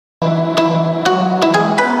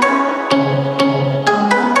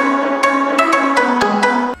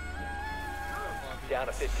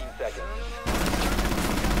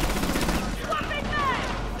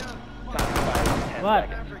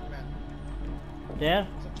There?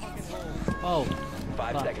 Oh.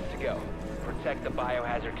 5 seconds to go. Protect the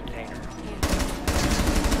biohazard container.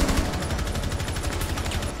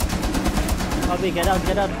 Bobby, get out,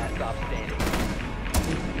 get out. Last stop standing.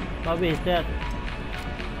 Bobby is dead.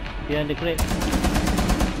 Behind the crate.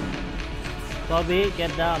 Bobby,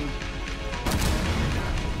 get down.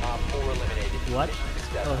 Op 4 eliminated. What?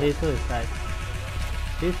 Oh, he's suicide.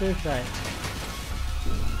 He's suicide.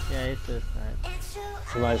 Yeah, he's suicide.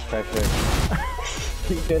 Nice pressure.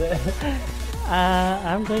 You get it?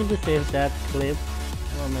 I'm going to save that clip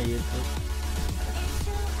on my YouTube.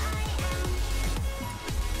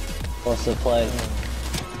 What's the play?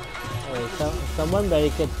 Oh, someone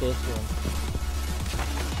barricade this one.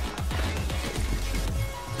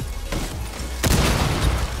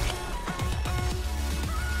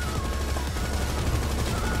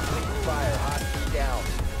 Fire, hostage down.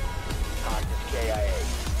 Hostage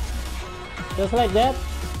KIA. Just like that?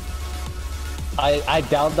 I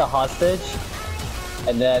downed the hostage,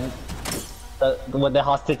 and then when the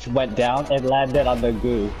hostage went down, it landed on the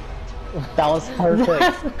goo. That was perfect.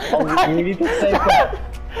 Oh, we need to save that.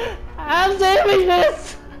 I'm saving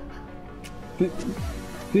this! Dude,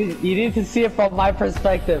 you need to see it from my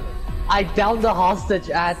perspective. I downed the hostage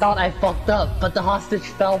and I thought I fucked up, but the hostage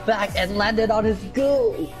fell back and landed on his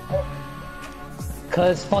goo.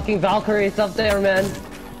 Cause fucking Valkyrie's up there, man.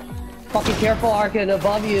 Fucking careful, Arken,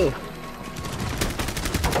 above you.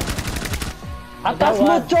 That's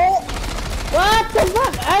mucho! What the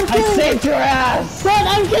fuck? I saved your ass! Son,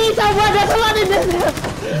 I'm killing someone! There's a lot in this!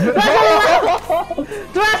 There's a lot!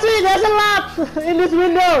 Trust me, there's a lot in this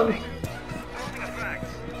window!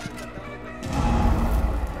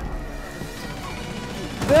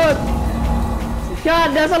 Dude!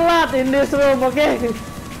 God, there's a lot in this room, okay?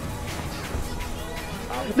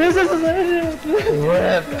 This is...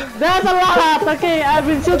 There's a lot, okay? I've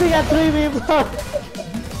been shooting at 3 people.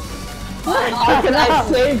 I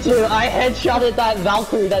saved you! I headshotted that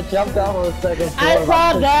Valkyrie that jumped out on the second floor. I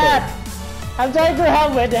saw that! I'm trying to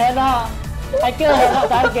help with Hannah. I killed her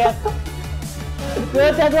target.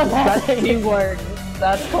 Dude, that was That's teamwork.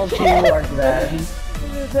 That's called teamwork, man.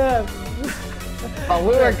 But we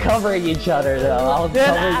were covering each other though. I was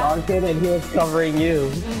covering Arken and he was covering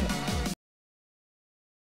you.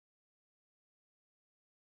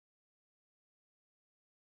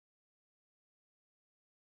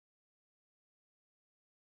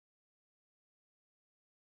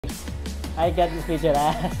 I got the feature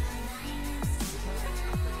ass.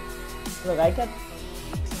 Look, I got.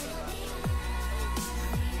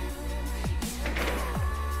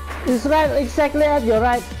 It's right, exactly at your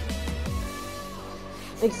right.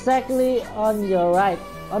 Exactly on your right.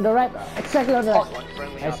 On the right, exactly on the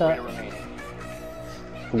right. I saw.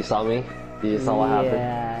 You saw me? You saw what happened?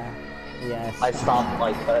 Yeah. Yes. I stopped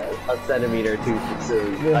like a centimeter too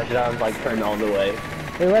soon. I should have like turned all the way.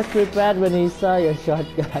 He was prepared when he saw your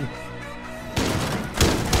shotgun.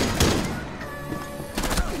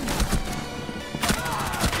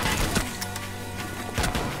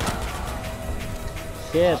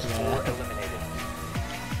 Shit, man.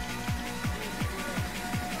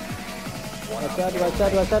 What's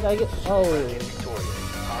that? I get. Oh.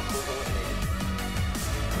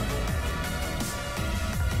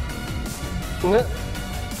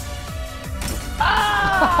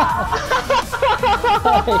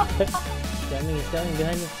 He's coming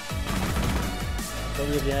behind you.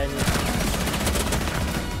 Probably behind you.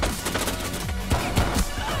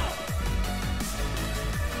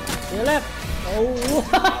 To your left. Oh,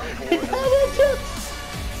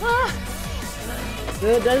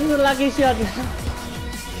 dude, that is a lucky shot.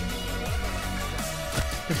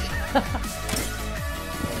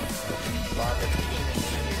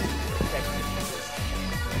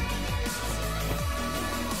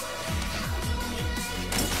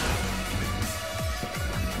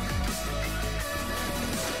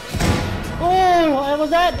 Oh, what was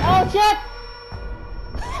that? Oh shit!